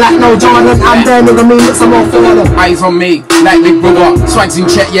a ball like no Jordan. I'm there, nigga, me looks I'm all for them. Eyes on me, like big brother. Swags in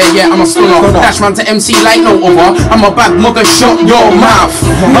check, yeah, I'm a stunner. Dash man to MC like no other. I'm a bad mugger, shut your mouth.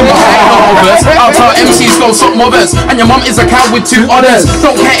 I'm a like no others. I'll tell MCs go suck mothers. And your mum is a cow with 2 others.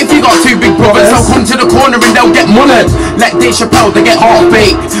 Don't care if you got 2 big brothers. They'll come to the corner and they'll get mullered. Like Dave Chappelle, they get half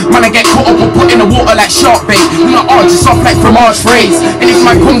baked. Man, I get caught up and put in the water like shark bait. I'm not hard, just soft like fromage phrase. And if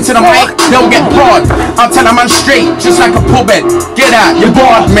man come to the mic, they'll get barred. I'll tell a man straight, just like a pub head. Get out, you're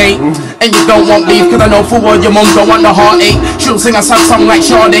barred, mate. And you don't want beef, cause I know for what your mum don't want the heartache. She'll sing a sad song like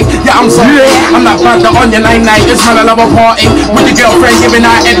Sade. Yeah, I'm sorry, I'm that bad, the onion line-nighters. Man, I love a party. With your girlfriend giving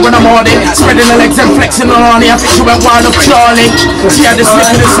her head when I'm on it. Spreading her legs and flexing on Arnie. I think she went wild up Charlie. She had the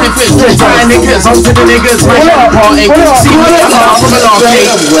sniffers, just trying niggas. On to the niggas, man, at the party. See me, I'm out from a larky.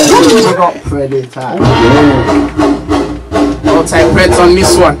 All type breads on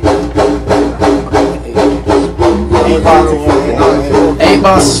this one. 8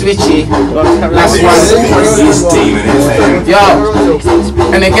 bars switchy. Last one. Yo.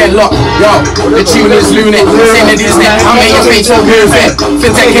 And again, look, yo, the tune is lunatic. Saying it is net. I made your face all moving.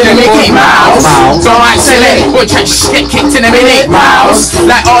 Feel taking a Mickey Mouse. Don't act silly. Or try shit kicked in a minute. Mouse.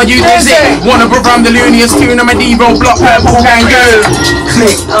 Like, are you dizzy? Wanna program the looniest tune on my D-roll block purple gang go.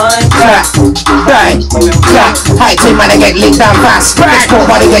 Click, clap, bang, clap. High team man, I get licked down fast. Export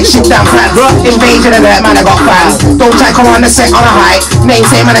body get shipped down flat. Invasion of that man, I got fans. Don't try come on the set on a high. Name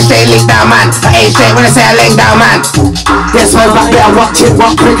say man, I straight lick down man. I ain't straight when I say I laying down man. Yes, man, back there, watch it,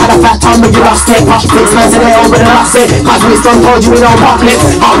 walk quick. Had a fat time, but you lost it. Pop 6 man today, over the last it. Cause we strong, told you we don't pop it.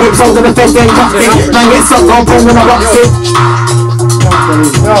 Hot whips over the fence, ain't got it. Man, get stuck, don't bring when I rock it.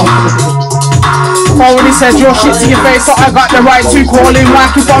 Already said your shit to your face, so I got the right to call in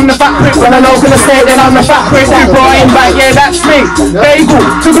like if I'm the fat prick. When I know gonna stay, then I'm the fat prick. You brought him back, yeah, that's me. Bagel,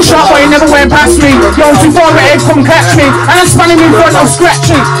 took a shot, but he never went past me. Yo, too far ahead, come catch me. And I'm spanning in front, I'm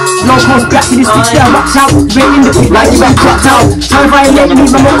scratching. Lowko's black in this bitch, yeah, watch out. Straight in the pit like you got clocked out. Try to violate me,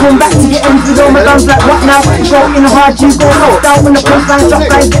 but I'll come back to get into all my guns like what now? Go in the hard, you go knocked out. When the punchline drop,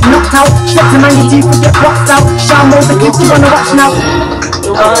 guys get knocked out. Step to man, your teeth will get boxed out. Shout more the clip, you wanna watch now.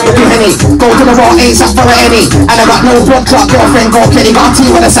 Penny, go to the raw, ain't up for any. And I got no blood clot, girlfriend, go Kenny. Got a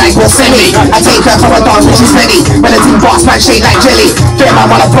team with a side, go send me. I take her to a dance when she's ready. When the team boss man shake like jelly. Get man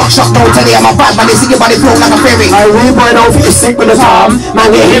while I block shot, don't tell you I'm a bad man. They see your body flow like a ferry. I really boy don't feel sick with the tom.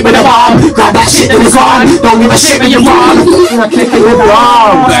 Man get hit with a bomb. Grab that shit and it's gone. Don't give a shit when you're wrong. You know, click it with the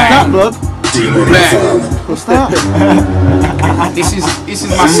wrong. What's that? This is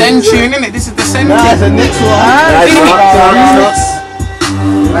my send tune, innit? This is the send tune. That's the next one.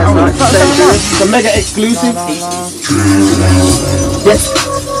 It's a mega exclusive. Yes,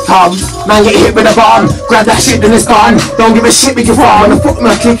 Tom, man get hit with a bomb. Grab that shit then it's gone. Don't give a shit with your farm. When the fuck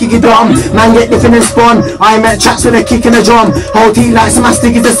my click you dumb. Man get different and spawn. I met tracks with a kick and a drum. Whole team like some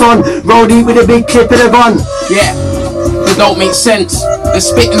stick is the sun. Roll deep with a big clip and a gun. Yeah. It don't make sense. They're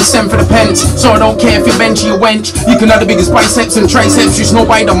spitting send for the pence. So I don't care if you're bench or your wench. You can have the biggest biceps and triceps. Just know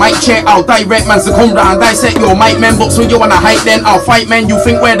by the mic check. I'll direct man's to come round, dissect your mic man. But so you wanna hype then, I'll fight man. You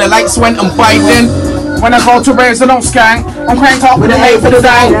think where the lights went and bite then. When I go to raves, I don't skank. I'm cranked up with an 8 for the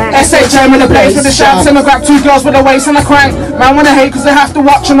dang. SHM in the place for the shouts. And I grab 2 girls with the waist and I crank. Man wanna hate cause they have to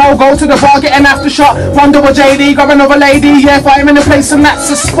watch. And I'll go to the bar, get an after shot. One double JD, grab another lady. Yeah, fight him in the place and that's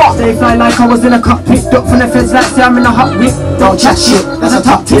a spot. They fly like I was in a cockpit. Duck from the feds like say I'm in a hot whip. Don't chat shit, that's a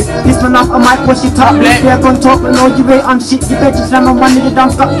top tip. This one off, I might push your top lip. Yeah, gun talk, but no, you ain't on shit. You better slam and one of the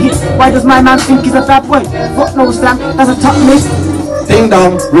dumps got hit. Why does my man think he's a bad boy? Fuck no slam, that's a top miss. Ding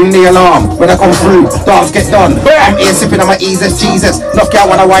dong, ring the alarm. When I come through, dance get done. I'm here sipping on my Jesus. Knock out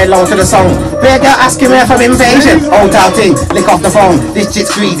when I whine low to the song. Big girl asking me if I'm invasion. Old outing, lick off the phone. This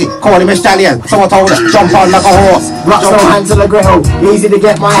shit's greasy, call him a stallion. So I told her, jump on like a horse. Rocks no hands on the grill, easy to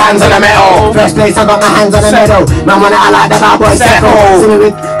get my hands on the metal. First place I got my hands on the medal. Man when I like the bad boy settle. See me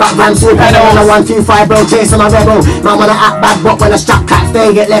with got grams to pedal on a 125 bro chasing my rebel. Man when I act bad but when I strap cats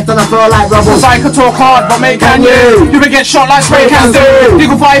they get left on the floor like rubble. I could talk hard but mate can you? You will get shot like spray cans do. You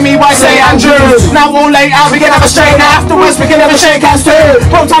can find me by say Andrews. Now all late out we can have a straight now afterwards we can have a shake hands too.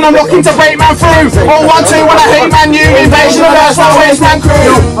 Broke time I'm looking to break man through. All 1, 2 when I hate man you. Invasion of earth, my waste man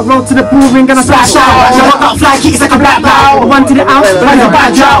crew. I roll to the pool ring and I splash out. Now I got fly kicks like a black belt. I wanted it out, like a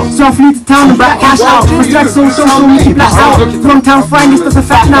bad drought. so I flew to town and back cash out. My drag so we keep black out. From town finest that's a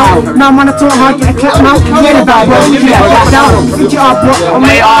fact now. Now I'm on a tour hard, get a clap now. Yeah, the bad boy, you get back down. Think it up, bro. I'm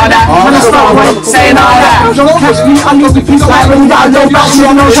late all that. When I start away, Saying all that. don't catch me, I'll leave the piece like when you got a low battery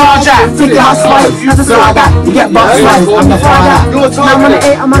and no charger. Take your house fight, that's a saga. You get box right, I'm the father. Now I'm on the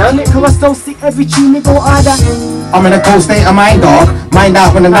 8, I'm a click, cause I still stick every tune, they go harder. I'm in a cold state of mind, dog. Mind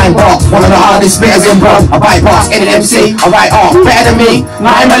out when the 9 blocks. One of the hardest spitters in bro. I bypass any MC. I write off. Better than me.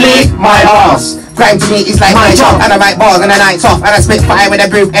 I'm a league. My arse. Crime to me is like my job. And I write bars and the night's off. And I spit fire with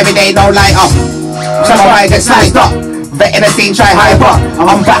a group every day. No light up. Some of I get sliced up. Vetting a scene, try hype up.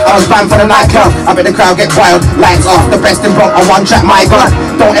 I'm back, I was banned for the nightclub. I bet the crowd get wild, lights off. The best in Bronx on one track, my god.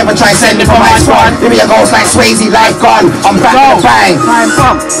 Don't ever try send it for my squad. Give me a ghost like Swayze, life gone. I'm back with a bang.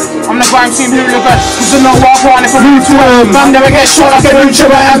 I'm the grime team hooligan. Cause I know what I want if I'm rude to him. Man never get shot like a nutrient.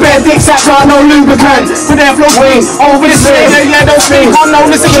 And bare dicks that got no lubricant. Put their flow wing over the skin. Yeah, don't speak. I know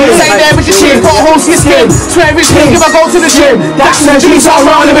listen, you stay there with your chin. Got a hole to your skin. Swear it's pink if I go to the gym. That's the G, so I'm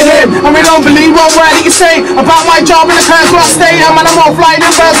rolling with him. And we don't believe one word that you say about my job in the curse where I stay. And man, I'm all flying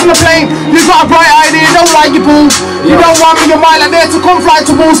in birds on the plane. You got a bright idea, don't like your balls. You don't want me, your mind like there to come fly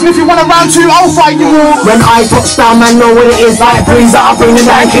to walls. And if you want to round 2, I'll fight you all. When I touch down, man, know what it is. Like breeze that I bring the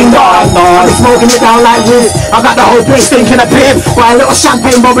down King Dog. I'll be smoking it down like whiz. I got the whole place thinking of piv. Buy a little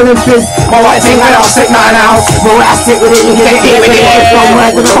champagne, bubble and fizz. My white thing, I don't stick nothing else. But when I stick with it, you get hit with it. Don't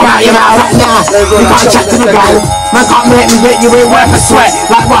work with it, come out your mouth. Nah, you can't chat to the gang. Man can't make me get you ain't worth a sweat.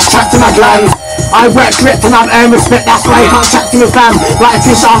 Like what's chat to my glands. I work gripped and I've earned respect, that's why you can't chat to me fam. Like a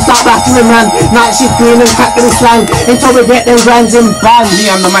fish, I'll start blasting him man. Night shift green and cracking his slang until we get them grands in band.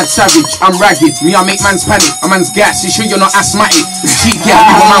 Me, I'm the mad savage, I'm ragged. Me, I make man's panic, a man's gas. You sure you're not asthmatic? Cheek, yeah,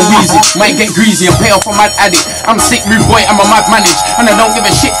 you man wheezy. Might get greasy and pay off a mad addict. I'm sick, rude boy, I'm a mad manage. And I don't give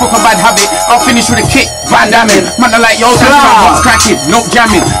a shit, fuck a bad habit. I'll finish with a kick, Van Damme. Man, I like yo, that's what's cracking. No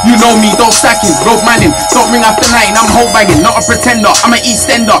jamming, you know me, don't stacking. Road manning, don't ring after 9, I'm whole banging. Not a pretender, I'm an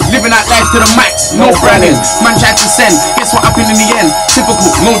Eastender. Living that life to the max, no branding. Man tried to send, guess what happened in the end? Typical,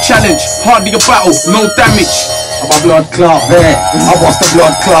 no challenge, hardly a battle, no damage. I'm a blood clot there. I was the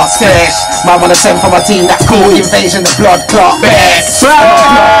blood clot sesh. Man wanna send for my team that cool invasion, the blood clot best.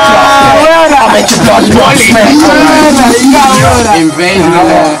 I'll make your blood clot smash. Invasion of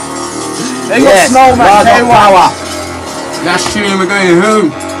that. They got snowman, power. That's true, we're going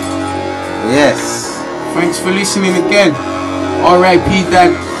home. Yes. Thanks for listening again. R.I.P.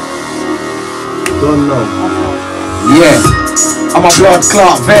 Dad. Don't know. Yeah. I'm a blood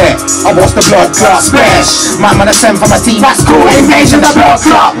clot vet. I was the blood clot splash. Man wanna send for my team, that's cool invasion, the blood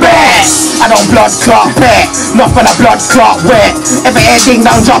clot best. I don't blood clot bet, not for the blood clot wet. If a head ding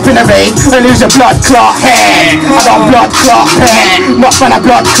down drop in the rain, I lose a blood clot head. I don't blood clot bet, not for the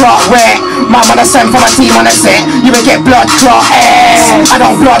blood clot wet. Man wanna send for my team on the set, you will get blood clot head. I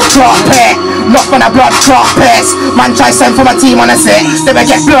don't blood clot bet, not for the blood clot pets. Man try send for my team on the set, they will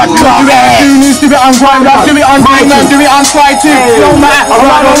get blood clot head. Do it on grind, do it on Hitman, do it on Sky too. No matter,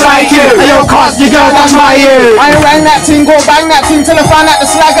 I don't like you. And your cause, your girl, that's my you. I rang that thing, go bang that thing till I find out the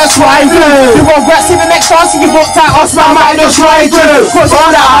slagger swine flu. You go grab, see the next chance, you booked out, Osman might just right through. Puts all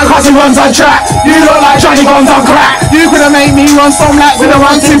that hard cause he runs on track. You look like Johnny Guns on crack. You could've made me run some laps with a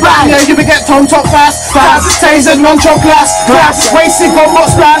 1-2 bang. Yeah, you would get tone top fast, taser non-choke class, wasted got not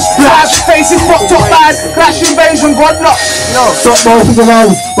splash, faces fucked up bad, clash invasion, God knock. Stop both of the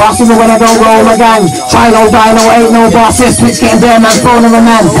hands, bossing me when I don't roll my gang. Try no die, no ain't no boss, yes, switch getting bare man, phone of a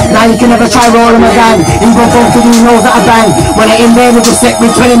man. Now you can never try rolling my gang. Even both of you knows that I bang. When I in there with the set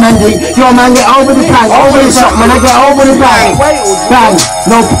with 20 man deep. Yo man, get over the plank, over the shot, man, I get over the bang. Bang,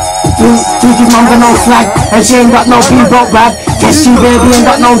 no, Tuki's mum got no slack, and she ain't got no people bad. Guess she baby ain't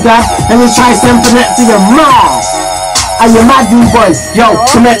got no dad, and you try send for next to your mom. Are you mad, you boys? Yo,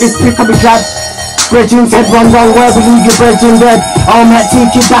 to make this pick up a glad. Bridging said one wrong word, believe your bridging dead. Oh man,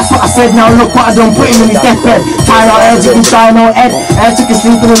 Tiki, that's what I said, now look what I done, put him in his deathbed. Tyler urgent, he died no head, I took a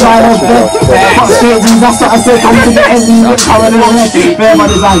sleep in his rhino's bed. Fuck straight G's, that's what I said, come to the end, he look how it is. Bare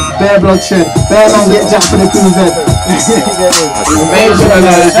body's eyes, bare bloodshed, bare man get jacked for the Queen's head.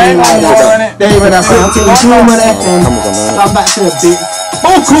 David, that's it, Human FM, come back to the beat.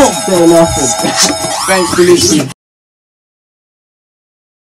 Welcome! Say nothing. Thanks for listening.